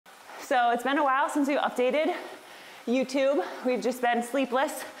So it's been a while since we updated YouTube. We've just been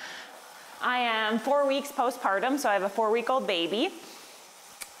sleepless. I am 4 weeks postpartum, so I have a 4-week-old baby.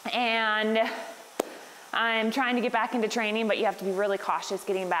 And I'm trying to get back into training, but you have to be really cautious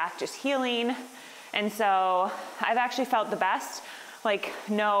getting back, just healing. And so I've actually felt the best, like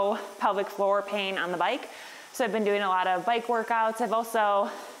no pelvic floor pain on the bike. So I've been doing a lot of bike workouts. I've also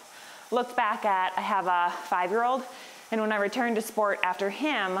looked back at, I have a 5-year-old, and when I returned to sport after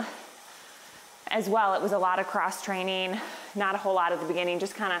him as well, it was a lot of cross training, not a whole lot at the beginning,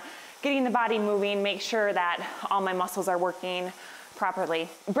 just kind of getting the body moving, make sure that all my muscles are working properly.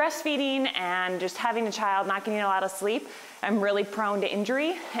 Breastfeeding and just having a child, not getting a lot of sleep, I'm really prone to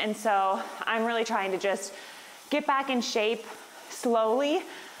injury. And so I'm really trying to just get back in shape slowly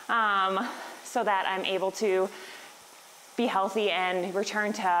so that I'm able to be healthy and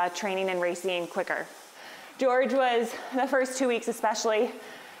return to training and racing quicker. George was, the first 2 weeks especially,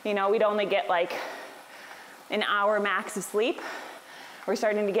 you know, we'd only get like an hour max of sleep. We're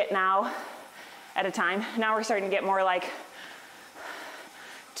starting to get now at a time. Now we're starting to get more like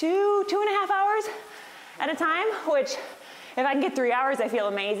 2.5 hours at a time, which if I can get 3 hours, I feel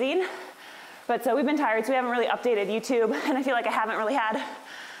amazing. But so we've been tired, so we haven't really updated YouTube, and I feel like I haven't really had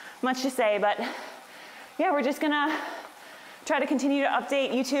much to say, but yeah, we're just gonna try to continue to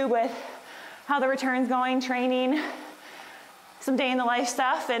update YouTube with how the return's going, training, some day in the life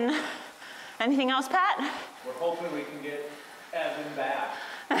stuff, and anything else, Pat? We're hoping we can get Evan back.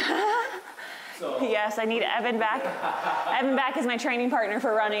 So. Yes, I need Evan back. Evan back is my training partner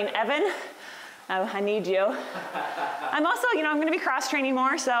for running. Evan, I need you. I'm also, you know, I'm gonna be cross training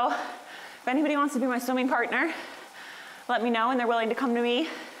more, so if anybody wants to be my swimming partner, let me know and they're willing to come to me.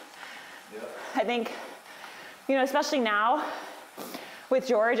 Yep. I think, you know, especially now with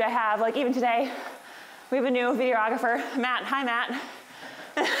George, I have, like even today, we have a new videographer, Matt. Hi, Matt.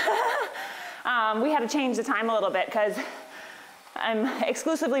 We had to change the time a little bit because I'm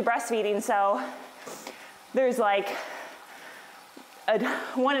exclusively breastfeeding, so there's like a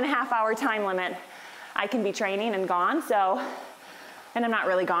 1.5 hour time limit I can be training and gone, so, and I'm not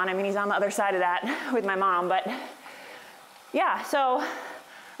really gone, I mean, he's on the other side of that with my mom, but yeah, so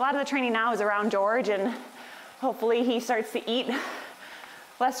a lot of the training now is around George, and hopefully he starts to eat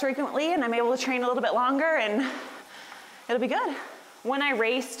less frequently and I'm able to train a little bit longer and it'll be good. When I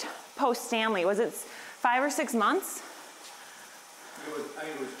raced post Stanley, was it 5 or 6 months?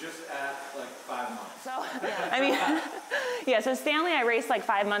 It was just at like 5 months. So, I mean, yeah, so Stanley I raced like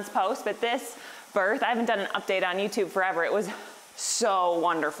 5 months post, but this birth, I haven't done an update on YouTube forever. It was so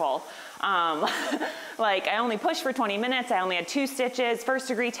wonderful. Like I only pushed for 20 minutes. I only had 2 stitches, 1st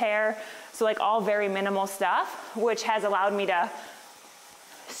degree tear. So like all very minimal stuff, which has allowed me to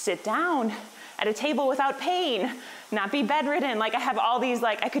sit down at a table without pain, not be bedridden. Like I have all these,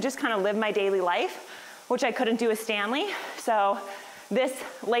 like I could just kind of live my daily life, which I couldn't do with Stanley. So this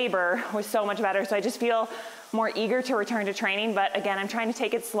labor was so much better. So I just feel more eager to return to training. But again, I'm trying to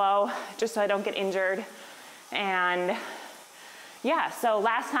take it slow just so I don't get injured. And yeah, so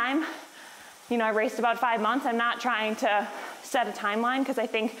last time, you know, I raced about 5 months. I'm not trying to set a timeline because I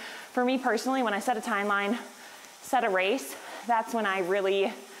think for me personally, when I set a timeline, set a race, that's when I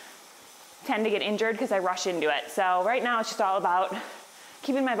really tend to get injured because I rush into it. So right now it's just all about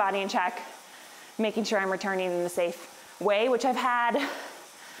keeping my body in check, making sure I'm returning in a safe way, which I've had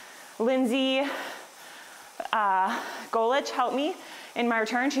Lindsay Golich help me in my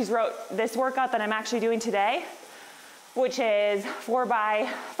return. She's wrote this workout that I'm actually doing today, which is 4 by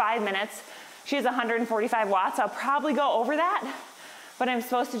 5 minutes. She has 145 watts. I'll probably go over that, but I'm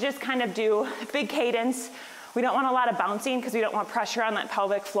supposed to just kind of do big cadence. We don't want a lot of bouncing because we don't want pressure on that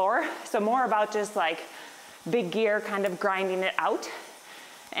pelvic floor. So more about just like big gear, kind of grinding it out.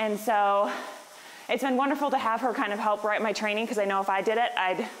 And so it's been wonderful to have her kind of help write my training because I know if I did it,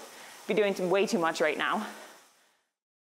 I'd be doing way too much right now.